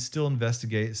they can still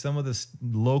investigate some of this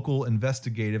local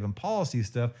investigative and policy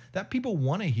stuff that people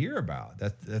want to hear about.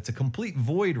 That's a complete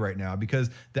void right now,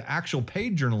 because the actual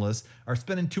paid journalists are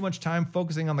spending too much time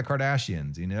focusing on the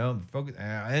Kardashians,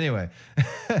 anyway.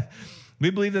 We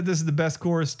believe that this is the best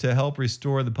course to help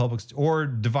restore the public's or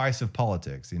divisive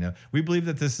politics. We believe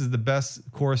that this is the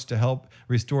best course to help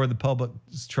restore the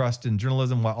public's trust in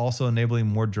journalism, while also enabling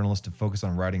more journalists to focus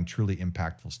on writing truly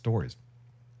impactful stories.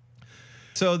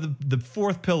 So the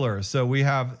fourth pillar. So we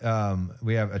have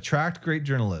attract great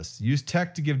journalists, use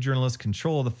tech to give journalists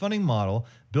control of the funding model,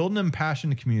 build an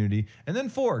impassioned community, and then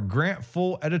 4, grant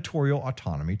full editorial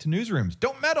autonomy to newsrooms.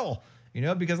 Don't meddle,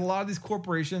 because a lot of these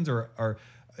corporations are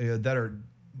that are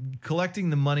collecting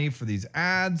the money for these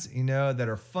ads, that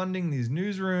are funding these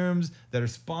newsrooms, that are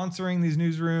sponsoring these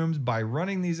newsrooms by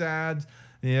running these ads,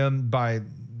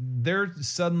 they're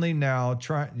suddenly now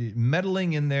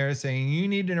meddling in there, saying, you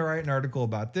need to write an article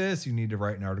about this, you need to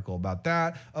write an article about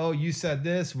that. Oh, you said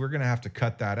this, we're going to have to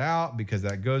cut that out because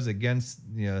that goes against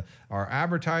our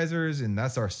advertisers, and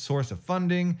that's our source of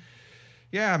funding.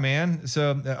 Yeah, man.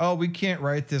 So, we can't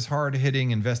write this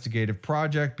hard-hitting investigative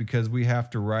project because we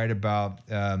have to write about,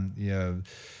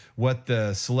 what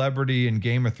the celebrity in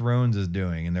Game of Thrones is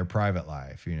doing in their private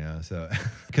life, so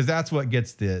because that's what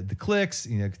gets the clicks,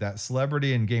 that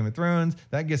celebrity in Game of Thrones,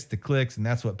 that gets the clicks, and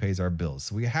that's what pays our bills.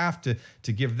 So we have to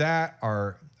give that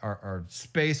our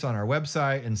space on our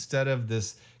website instead of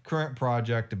this current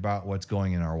project about what's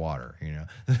going in our water.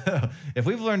 If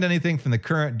we've learned anything from the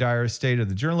current dire state of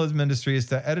the journalism industry, it's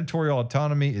that editorial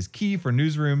autonomy is key for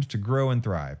newsrooms to grow and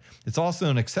thrive. It's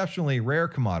also an exceptionally rare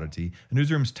commodity. A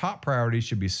newsroom's top priority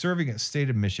should be serving its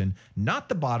stated mission, not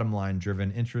the bottom line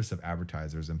driven interests of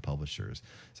advertisers and publishers.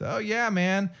 So yeah,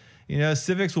 man.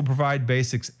 Civics will provide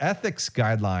basic ethics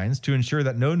guidelines to ensure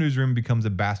that no newsroom becomes a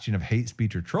bastion of hate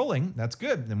speech or trolling. That's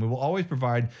good. And we will always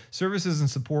provide services and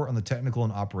support on the technical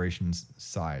and operations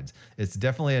sides. It's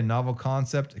definitely a novel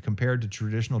concept compared to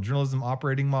traditional journalism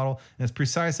operating model, and it's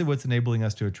precisely what's enabling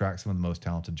us to attract some of the most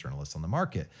talented journalists on the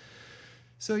market.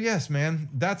 So yes, man,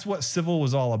 that's what Civil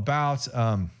was all about.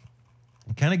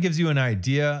 It kind of gives you an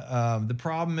idea. The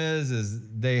problem is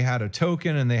they had a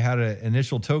token, and they had an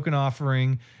initial token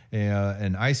offering,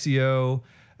 an ICO,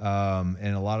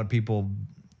 and a lot of people,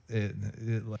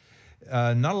 not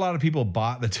a lot of people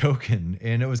bought the token,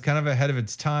 and it was kind of ahead of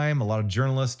its time. A lot of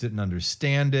journalists didn't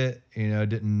understand it,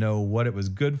 didn't know what it was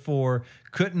good for,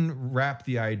 couldn't wrap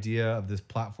the idea of this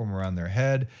platform around their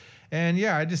head. And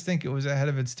yeah, I just think it was ahead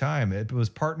of its time. It was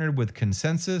partnered with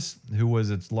ConsenSys, who was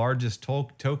its largest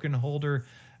token holder.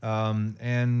 So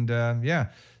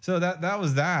that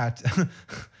was that.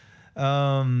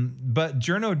 But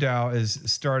JournoDAO is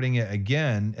starting it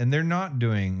again, and they're not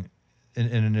doing an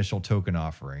initial token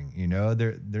offering.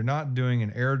 They're not doing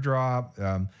an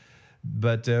airdrop.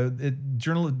 But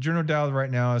JournoDAO right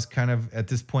now is kind of at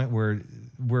this point where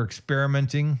we're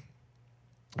experimenting.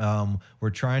 We're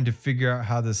trying to figure out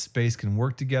how this space can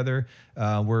work together.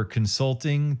 We're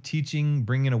consulting, teaching,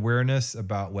 bringing awareness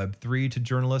about Web3 to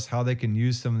journalists, how they can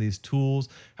use some of these tools,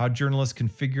 how journalists can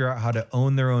figure out how to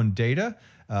own their own data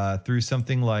through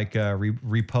something like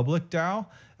Republic DAO.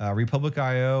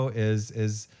 Republic.io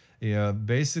is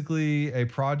basically a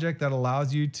project that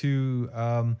allows you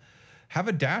to have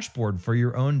a dashboard for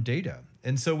your own data.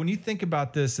 And so when you think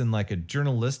about this in like a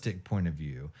journalistic point of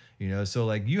view, so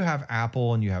like you have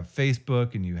Apple and you have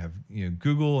Facebook and you have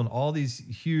Google and all these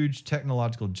huge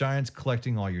technological giants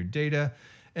collecting all your data,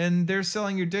 and they're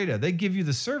selling your data. They give you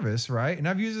the service, right? And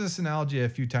I've used this analogy a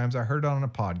few times. I heard it on a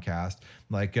podcast.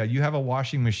 Like you have a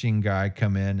washing machine guy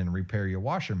come in and repair your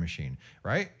washer machine,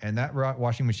 right? And that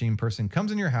washing machine person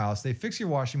comes in your house. They fix your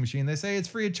washing machine. They say it's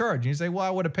free of charge. And you say, well, I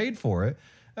would have paid for it.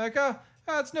 Like, oh,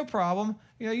 Oh, it's no problem.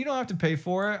 You don't have to pay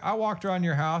for it. I walked around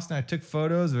your house and I took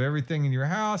photos of everything in your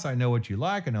house. I know what you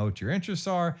like. I know what your interests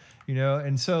are,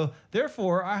 and so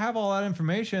therefore I have all that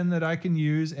information that I can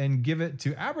use and give it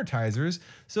to advertisers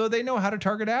so they know how to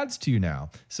target ads to you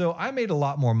now. So I made a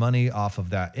lot more money off of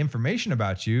that information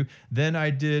about you than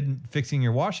I did fixing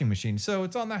your washing machine. So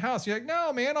it's on the house. You're like,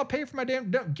 no, man, I'll pay for my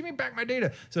give me back my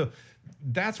data. So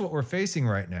that's what we're facing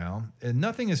right now. And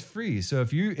nothing is free. So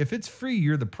if it's free,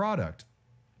 you're the product.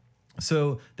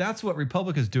 So that's what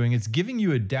Republic is doing. It's giving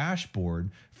you a dashboard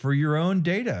for your own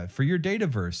data, for your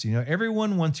dataverse.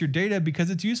 Everyone wants your data because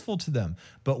it's useful to them.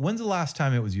 But when's the last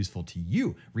time it was useful to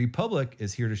you? Republic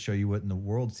is here to show you what in the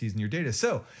world sees in your data.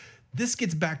 So this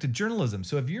gets back to journalism.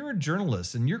 So if you're a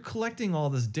journalist and you're collecting all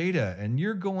this data and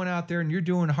you're going out there and you're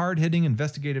doing hard-hitting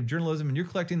investigative journalism and you're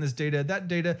collecting this data, that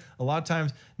data a lot of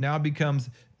times now becomes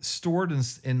stored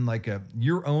in like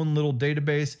your own little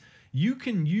database. You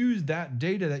can use that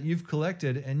data that you've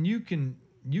collected and you can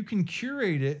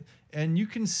curate it and you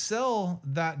can sell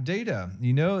that data,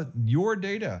 your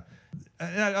data.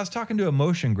 And I was talking to a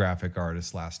motion graphic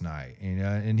artist last night,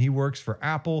 and he works for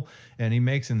Apple and he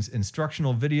makes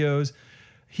instructional videos.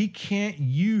 He can't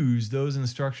use those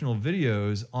instructional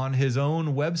videos on his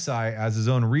own website as his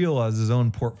own reel, as his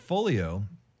own portfolio,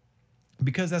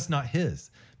 because that's not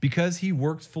his. Because he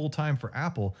works full-time for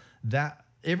Apple, that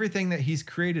everything that he's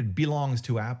created belongs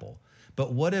to Apple.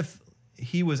 But what if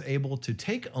he was able to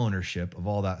take ownership of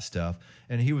all that stuff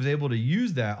and he was able to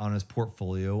use that on his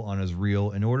portfolio, on his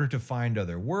reel, in order to find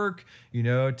other work,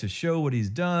 to show what he's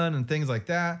done and things like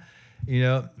that,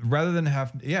 rather than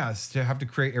have to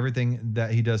create everything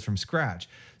that he does from scratch.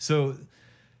 So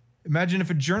imagine if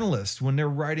a journalist, when they're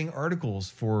writing articles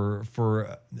for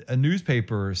a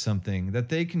newspaper or something, that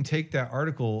they can take that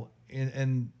article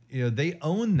and they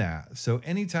own that. So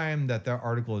anytime that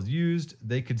article is used,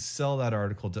 they could sell that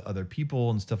article to other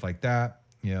people and stuff like that.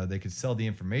 They could sell the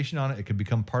information on it. It could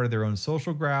become part of their own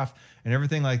social graph and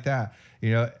everything like that.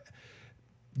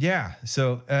 Yeah.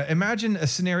 So imagine a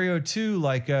scenario too,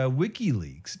 like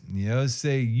WikiLeaks.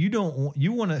 Say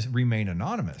you want to remain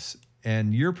anonymous,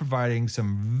 and you're providing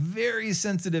some very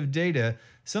sensitive data,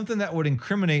 something that would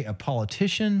incriminate a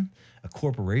politician, a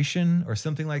corporation, or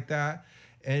something like that.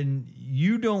 And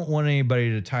you don't want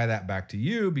anybody to tie that back to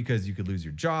you because you could lose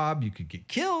your job, you could get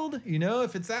killed,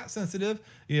 if it's that sensitive,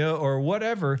 or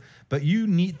whatever. But you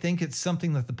think it's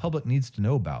something that the public needs to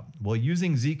know about. Well,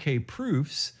 using ZK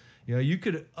proofs, you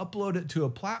could upload it to a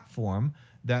platform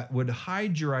that would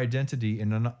hide your identity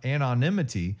in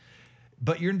anonymity,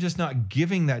 but you're just not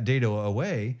giving that data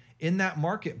away. In that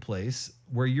marketplace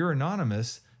where you're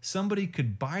anonymous, somebody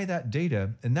could buy that data,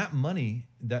 and that money,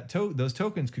 those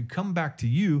tokens could come back to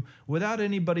you without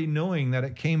anybody knowing that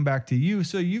it came back to you.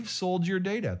 So you've sold your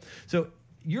data. So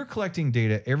you're collecting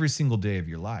data every single day of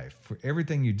your life for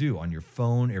everything you do on your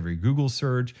phone, every Google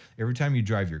search, every time you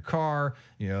drive your car,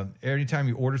 anytime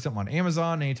you order something on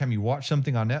Amazon, anytime you watch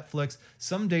something on Netflix,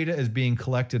 some data is being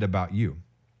collected about you.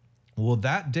 Well,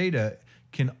 that data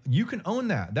you can own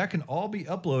that. That can all be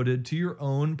uploaded to your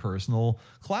own personal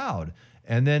cloud.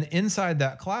 And then inside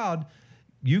that cloud,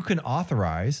 you can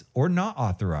authorize or not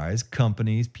authorize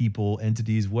companies, people,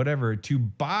 entities, whatever, to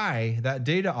buy that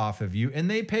data off of you. And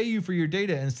they pay you for your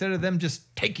data instead of them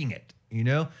just taking it,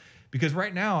 Because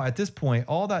right now, at this point,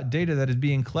 all that data that is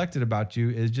being collected about you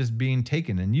is just being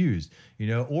taken and used,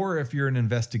 or if you're an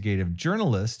investigative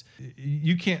journalist,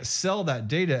 you can't sell that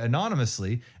data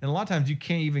anonymously. And a lot of times you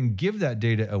can't even give that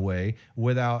data away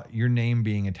without your name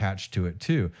being attached to it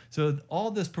too. So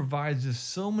all this provides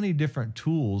just so many different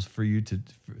tools for you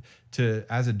to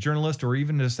as a journalist, or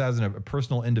even just as a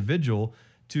personal individual,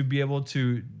 to be able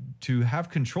to have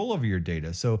control over your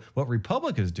data. So what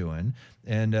Republic is doing,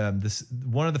 and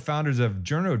one of the founders of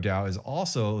JournoDAO is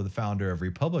also the founder of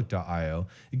Republic.io.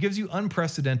 It gives you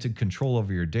unprecedented control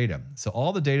over your data. So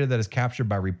all the data that is captured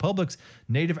by Republic's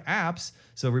native apps.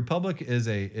 So Republic is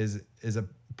a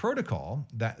protocol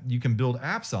that you can build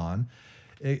apps on.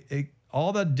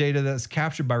 All the data that's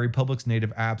captured by Republic's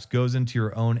native apps goes into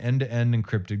your own end-to-end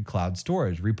encrypted cloud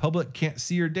storage. Republic can't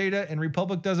see your data, and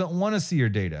Republic doesn't want to see your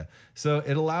data. So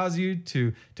it allows you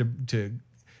to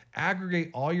aggregate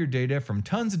all your data from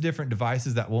tons of different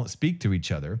devices that won't speak to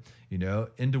each other,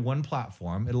 into one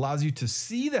platform. It allows you to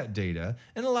see that data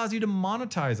and allows you to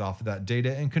monetize off of that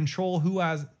data and control who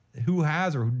has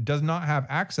or who does not have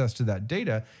access to that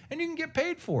data, and you can get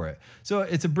paid for it. So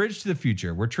it's a bridge to the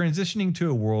future. We're transitioning to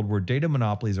a world where data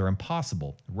monopolies are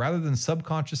impossible. Rather than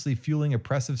subconsciously fueling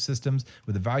oppressive systems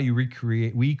with the value we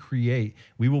create,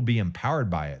 we will be empowered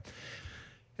by it.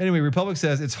 Anyway, Republic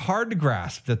says it's hard to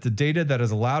grasp that the data that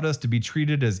has allowed us to be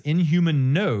treated as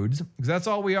inhuman nodes, because that's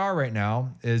all we are right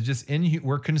now, is just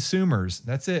we're consumers.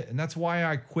 That's it. And that's why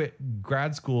I quit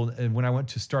grad school. And when I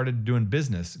started doing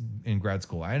business in grad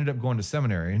school, I ended up going to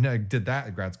seminary, and I did that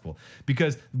at grad school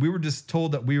because we were just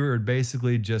told that we were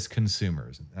basically just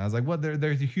consumers. And I was like, well,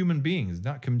 they're human beings,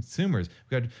 not consumers.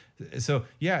 So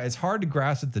yeah, it's hard to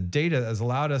grasp that the data has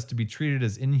allowed us to be treated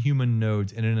as inhuman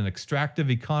nodes and in an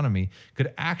extractive economy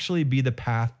could actually be the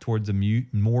path towards a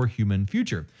more human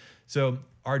future. So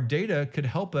our data could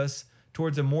help us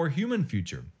towards a more human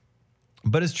future.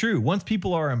 But it's true, once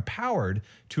people are empowered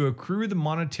to accrue the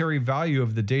monetary value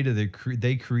of the data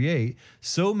they create,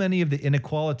 so many of the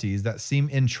inequalities that seem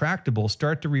intractable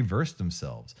start to reverse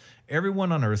themselves.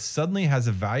 Everyone on Earth suddenly has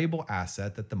a valuable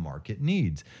asset that the market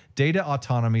needs. Data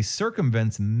autonomy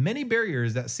circumvents many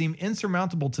barriers that seem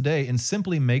insurmountable today and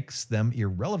simply makes them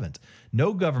irrelevant.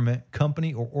 No government,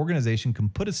 company, or organization can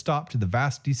put a stop to the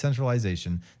vast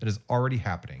decentralization that is already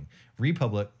happening.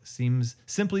 Republic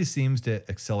simply seems to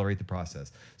accelerate the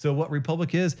process. So what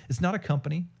Republic is, it's not a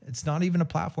company. It's not even a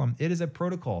platform. It is a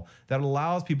protocol that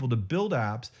allows people to build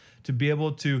apps to be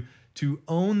able to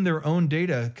own their own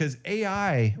data, because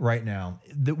AI right now,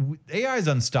 AI is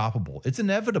unstoppable. It's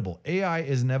inevitable. AI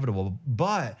is inevitable,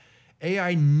 but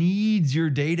AI needs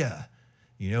your data.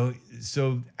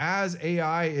 So as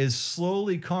AI is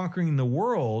slowly conquering the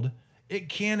world, it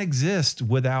can't exist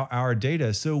without our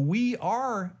data. So we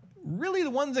are really the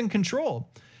ones in control,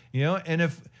 and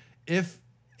if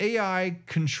AI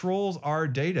controls our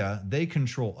data, they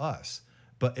control us.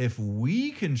 But if we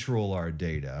control our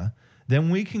data, then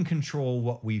we can control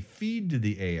what we feed to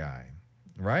the AI,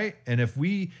 right? And if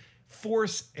we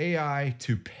force AI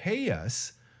to pay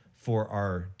us for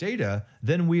our data,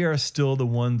 then we are still the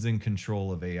ones in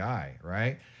control of AI,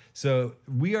 right? So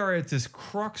we are at this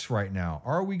crux right now.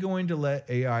 Are we going to let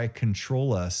AI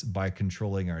control us by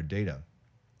controlling our data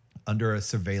under a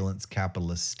surveillance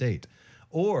capitalist state?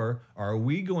 Or are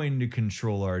we going to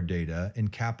control our data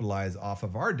and capitalize off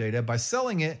of our data by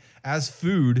selling it as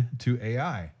food to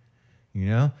AI?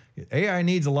 AI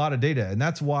needs a lot of data, and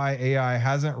that's why AI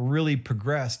hasn't really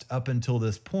progressed up until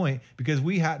this point, because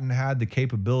we hadn't had the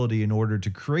capability in order to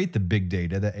create the big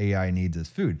data that AI needs as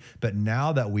food. But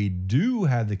now that we do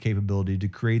have the capability to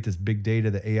create this big data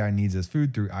that AI needs as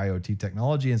food through IoT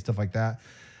technology and stuff like that,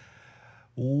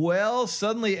 well,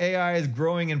 suddenly AI is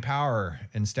growing in power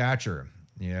and stature.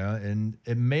 And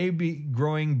it may be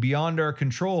growing beyond our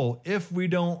control if we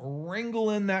don't wrangle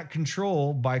in that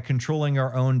control by controlling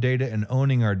our own data and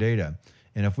owning our data.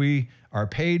 And if we are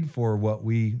paid for what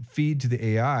we feed to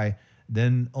the AI,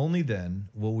 then only then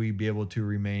will we be able to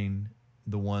remain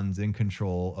the ones in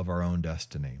control of our own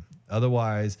destiny.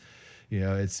 Otherwise,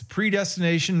 it's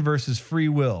predestination versus free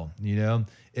will.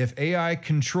 If AI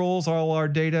controls all our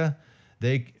data,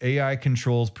 AI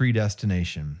controls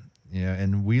predestination.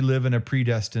 And we live in a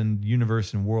predestined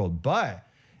universe and world. But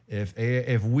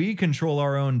if we control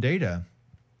our own data,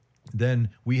 then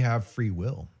we have free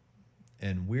will,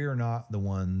 and we're not the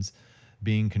ones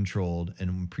being controlled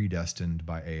and predestined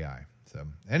by AI. So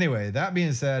anyway, that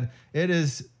being said, it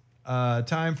is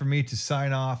time for me to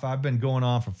sign off. I've been going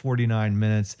on for 49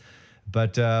 minutes.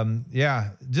 But yeah,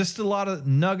 just a lot of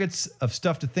nuggets of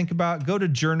stuff to think about. Go to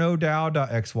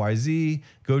journodao.xyz,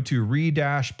 go to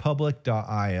re-public.io.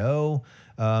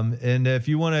 And if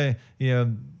you want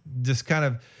to, just kind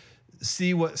of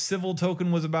see what Civil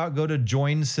Token was about, go to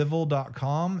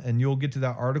joincivil.com and you'll get to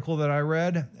that article that I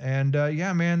read. And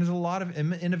yeah, man, there's a lot of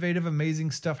innovative,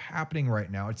 amazing stuff happening right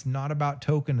now. It's not about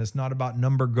token. It's not about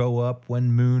number go up,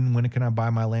 when can I buy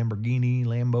my Lamborghini,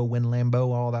 Lambo, when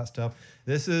Lambo, all that stuff.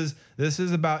 This is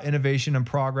about innovation and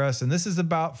progress. And this is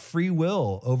about free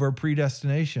will over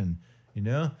predestination.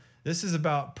 This is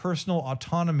about personal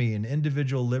autonomy and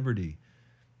individual liberty.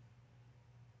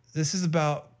 This is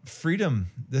about freedom.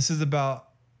 This is about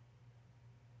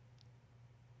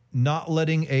not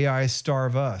letting AI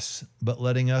starve us, but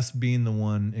letting us being the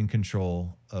one in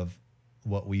control of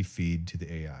what we feed to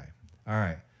the AI. All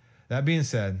right. That being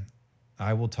said,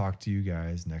 I will talk to you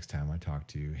guys next time I talk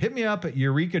to you. Hit me up at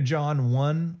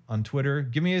EurekaJohn1 on Twitter.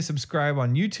 Give me a subscribe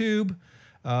on YouTube.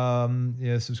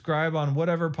 Subscribe on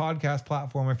whatever podcast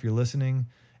platform if you're listening.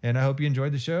 And I hope you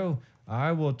enjoyed the show.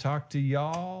 I will talk to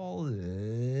y'all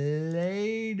later.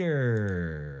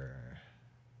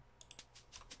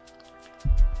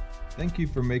 Thank you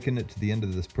for making it to the end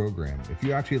of this program. If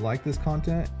you actually like this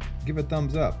content, give a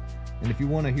thumbs up. And if you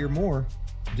want to hear more,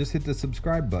 just hit the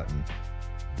subscribe button.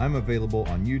 I'm available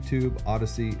on YouTube,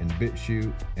 Odyssey, and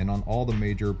BitChute, and on all the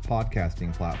major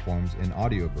podcasting platforms in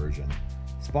audio version.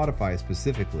 Spotify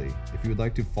specifically. If you would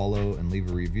like to follow and leave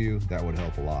a review, that would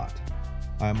help a lot.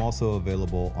 I am also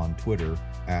available on Twitter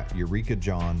at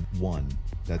EurekaJohn1.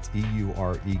 That's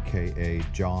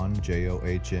EUREKA John,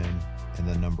 JOHN, and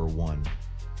the number 1.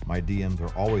 My DMs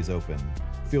are always open.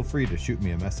 Feel free to shoot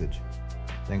me a message.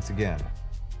 Thanks again.